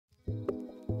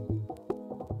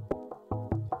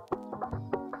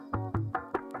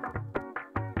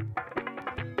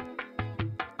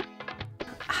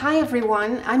Hi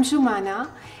everyone, I'm Jumana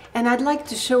and I'd like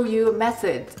to show you a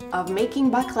method of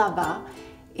making baklava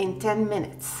in 10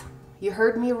 minutes. You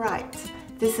heard me right.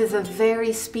 This is a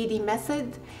very speedy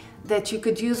method that you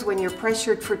could use when you're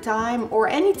pressured for time or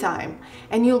any time,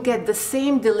 and you'll get the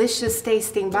same delicious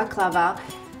tasting baklava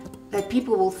that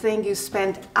people will think you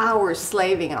spent hours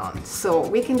slaving on. So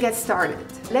we can get started.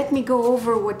 Let me go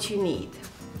over what you need.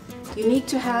 You need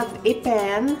to have a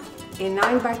pan, a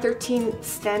 9 by 13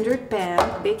 standard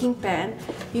pan, baking pan.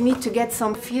 You need to get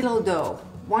some phyllo dough,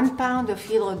 1 pound of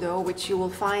phyllo dough, which you will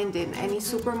find in any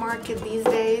supermarket these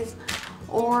days,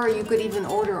 or you could even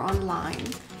order online.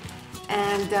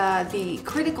 And the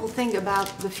critical thing about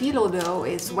the phyllo dough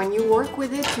is when you work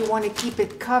with it, you want to keep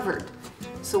it covered.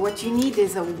 So what you need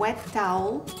is a wet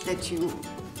towel that you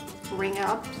wring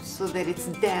up so that it's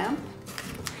damp.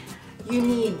 You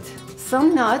need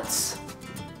some nuts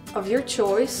of your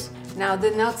choice. Now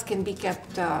the nuts can be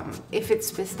kept, if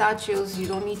it's pistachios, you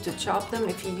don't need to chop them.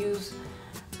 If you use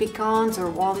pecans or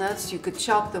walnuts, you could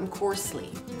chop them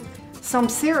coarsely. Some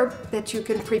syrup that you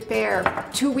can prepare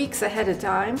 2 weeks ahead of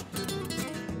time.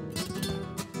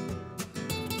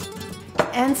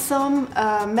 And some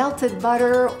melted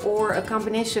butter or a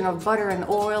combination of butter and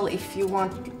oil if you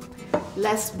want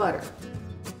less butter.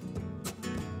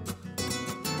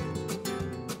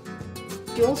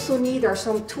 You also need are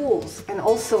some tools, and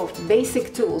also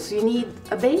basic tools. You need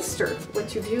a baster,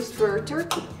 what you've used for a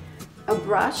turkey, a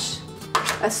brush,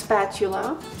 a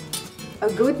spatula,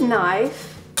 a good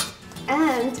knife,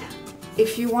 and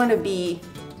if you want to be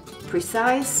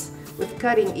precise with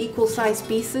cutting equal size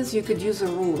pieces, you could use a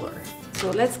ruler. So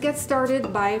let's get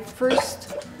started by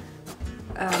first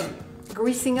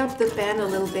greasing up the pan a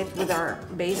little bit with our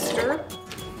baster.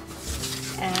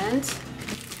 And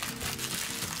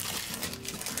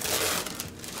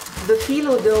the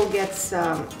phyllo dough gets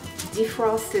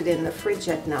defrosted in the fridge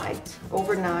at night,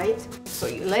 overnight. So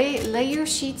you lay your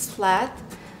sheets flat,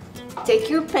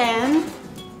 take your pan,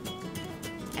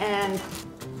 and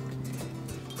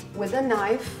with a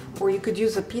knife, or you could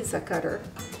use a pizza cutter,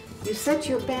 you set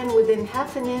your pan within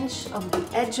 ½ an inch of the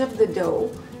edge of the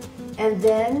dough, and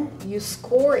then you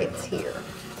score it here.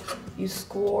 You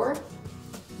score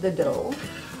the dough.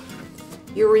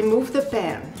 You remove the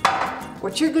pan.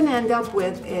 What you're going to end up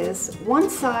with is one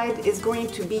side is going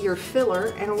to be your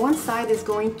filler and one side is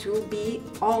going to be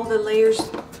all the layers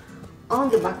on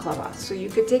the baklava. So you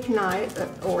could take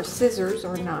knife or scissors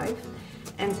or knife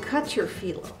and cut your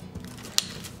phyllo.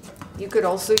 You could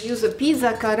also use a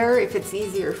pizza cutter if it's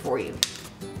easier for you.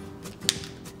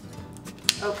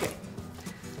 Okay,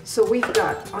 so we've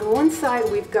got, on one side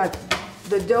we've got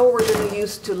the dough we're going to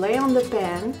use to lay on the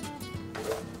pan,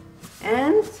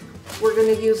 and we're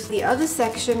going to use the other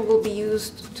section will be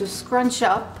used to scrunch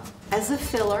up as a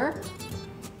filler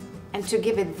and to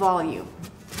give it volume.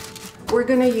 We're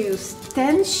going to use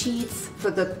 10 sheets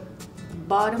for the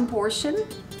bottom portion.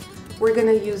 We're going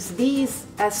to use these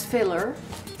as filler,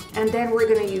 and then we're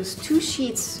going to use 2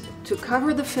 sheets to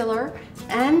cover the filler,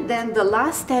 and then the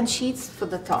last 10 sheets for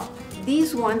the top.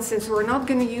 These ones, since we're not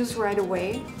going to use right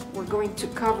away, we're going to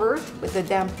cover with a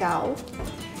damp towel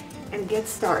and get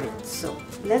started. So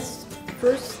let's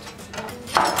first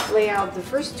lay out the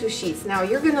first 2 sheets. Now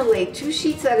you're going to lay 2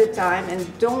 sheets at a time, and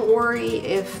don't worry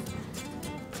if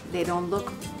they don't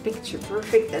look picture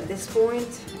perfect at this point.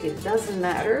 It doesn't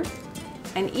matter.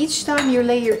 And each time you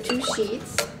lay your 2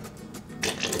 sheets,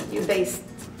 you baste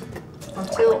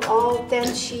until all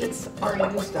 10 sheets are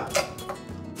used up.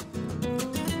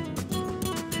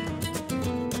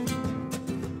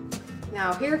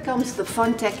 Now here comes the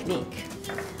fun technique.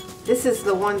 This is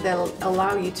the one that'll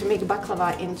allow you to make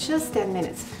baklava in just 10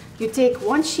 minutes. You take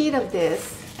 1 sheet of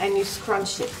this and you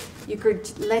scrunch it. You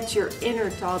could let your inner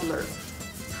toddler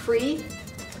free,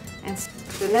 and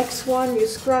the next one you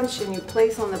scrunch and you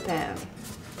place on the pan.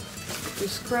 You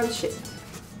scrunch it.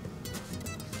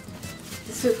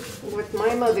 This is what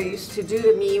my mother used to do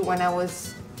to me when I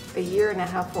was 1.5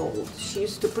 years old. She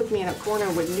used to put me in a corner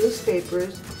with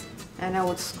newspapers, and I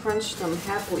would scrunch them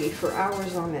happily for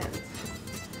hours on end.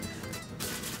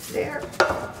 There.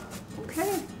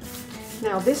 Okay.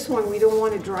 Now this one we don't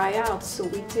want to dry out, so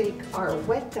we take our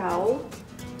wet towel,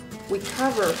 we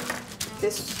cover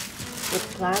this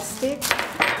with plastic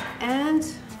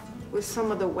and with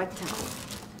some of the wet towel.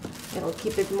 It'll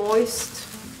keep it moist.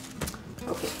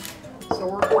 Okay. So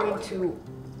we're going to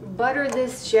butter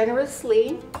this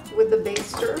generously with the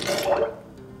baster.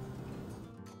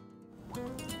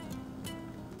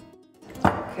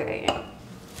 Okay.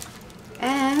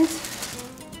 And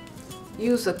and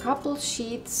use a couple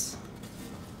sheets.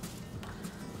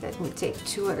 Let me take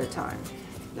two at a time.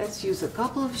 Let's use a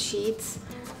couple of sheets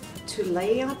to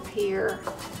lay up here,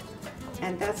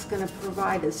 and that's going to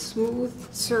provide a smooth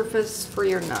surface for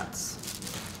your nuts.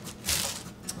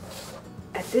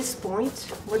 At this point,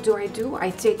 what do? I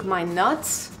take my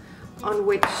nuts on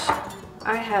which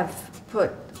I have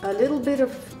put a little bit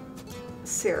of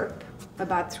syrup,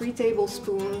 about 3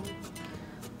 tablespoons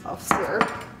of syrup,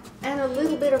 and a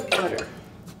little bit of butter,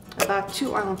 about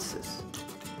 2 ounces.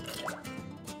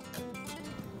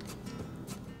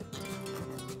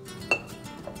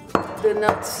 The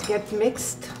nuts get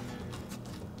mixed.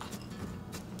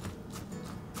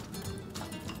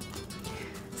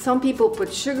 Some people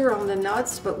put sugar on the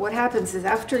nuts, but what happens is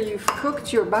after you've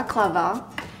cooked your baklava,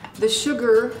 the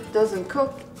sugar doesn't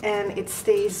cook and it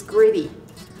stays gritty.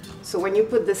 So when you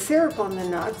put the syrup on the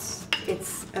nuts,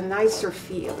 it's a nicer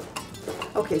feel.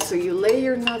 Okay, so you lay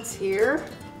your nuts here,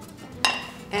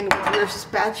 and with your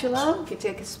spatula, you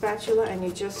take a spatula and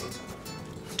you just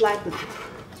flatten it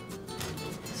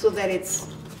so that it's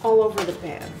all over the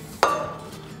pan.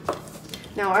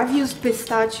 Now I've used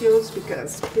pistachios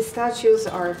because pistachios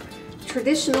are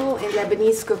traditional in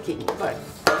Lebanese cooking, but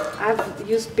I've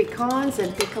used pecans,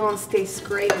 and pecans taste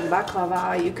great in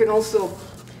baklava. You can also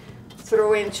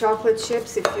throw in chocolate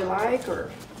chips if you like, or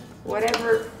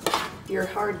whatever your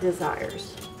heart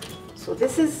desires. So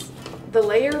this is the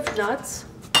layer of nuts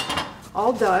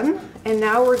all done, and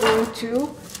now we're going to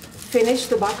finish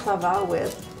the baklava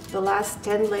with the last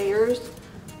 10 layers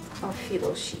of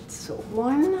phyllo sheets. So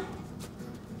 1,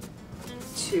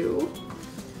 2,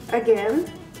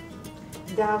 again,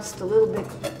 doused a little bit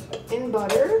in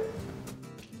butter,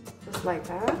 just like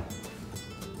that.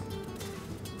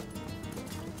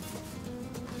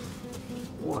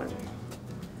 1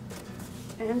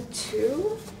 and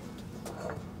 2.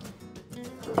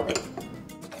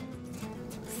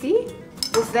 See?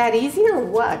 Was that easy or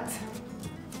what?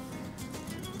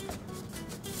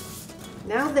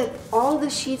 Now that all the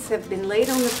sheets have been laid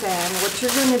on the pan, what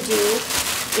you're going to do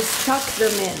is tuck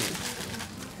them in.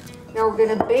 Now we're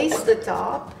going to baste the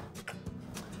top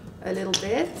a little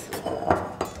bit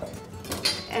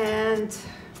and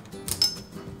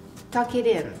tuck it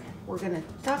in. We're going to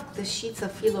tuck the sheets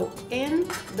of phyllo in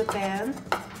the pan.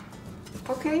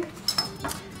 Okay.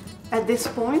 At this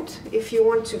point, if you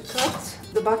want to cut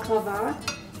the baklava,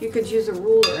 you could use a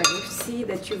ruler, and you see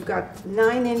that you've got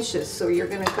 9 inches. So you're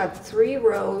going to cut 3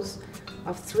 rows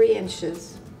of 3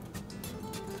 inches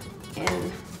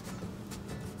in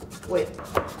width.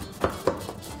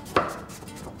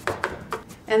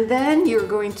 And then you're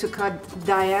going to cut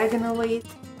diagonally.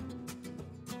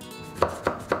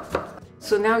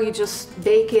 So now you just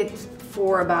bake it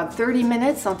for about 30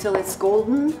 minutes until it's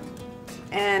golden,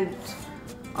 and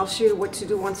I'll show you what to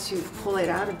do once you pull it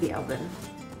out of the oven.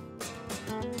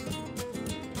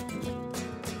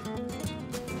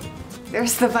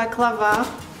 There's the baklava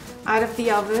out of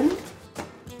the oven,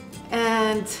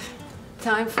 and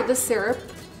time for the syrup.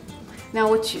 Now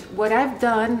what I've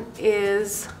done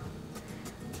is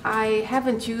I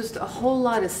haven't used a whole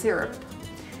lot of syrup,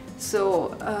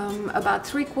 so about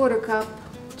 3/4 cup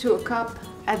to a cup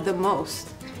at the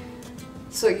most.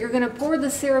 So you're going to pour the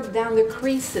syrup down the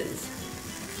creases.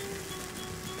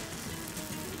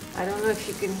 I don't know if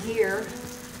you can hear,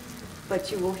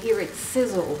 but you will hear it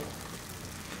sizzle.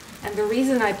 And the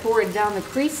reason I pour it down the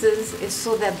creases is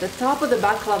so that the top of the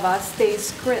baklava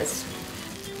stays crisp.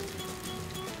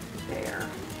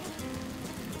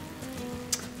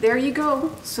 There you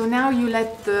go. So now you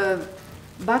let the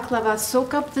baklava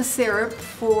soak up the syrup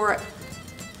for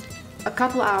a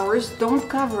couple hours. Don't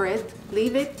cover it,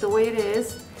 leave it the way it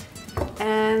is,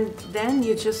 and then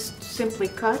you just simply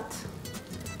cut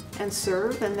and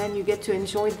serve, and then you get to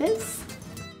enjoy this.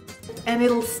 And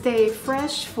it'll stay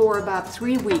fresh for about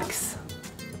 3 weeks.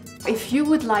 If you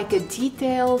would like a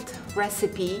detailed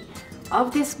recipe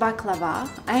of this baklava,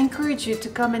 I encourage you to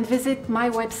come and visit my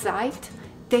website,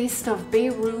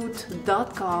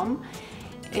 tasteofbeirut.com.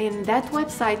 In that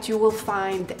website you will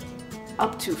find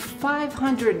up to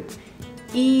 500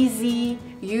 easy,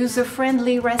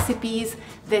 user-friendly recipes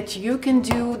that you can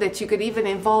do, that you could even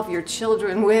involve your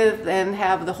children with and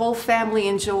have the whole family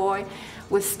enjoy,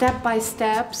 with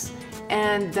step-by-steps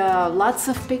and lots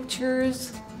of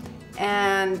pictures,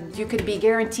 and you could be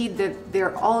guaranteed that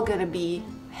they're all going to be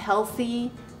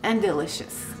healthy and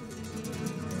delicious.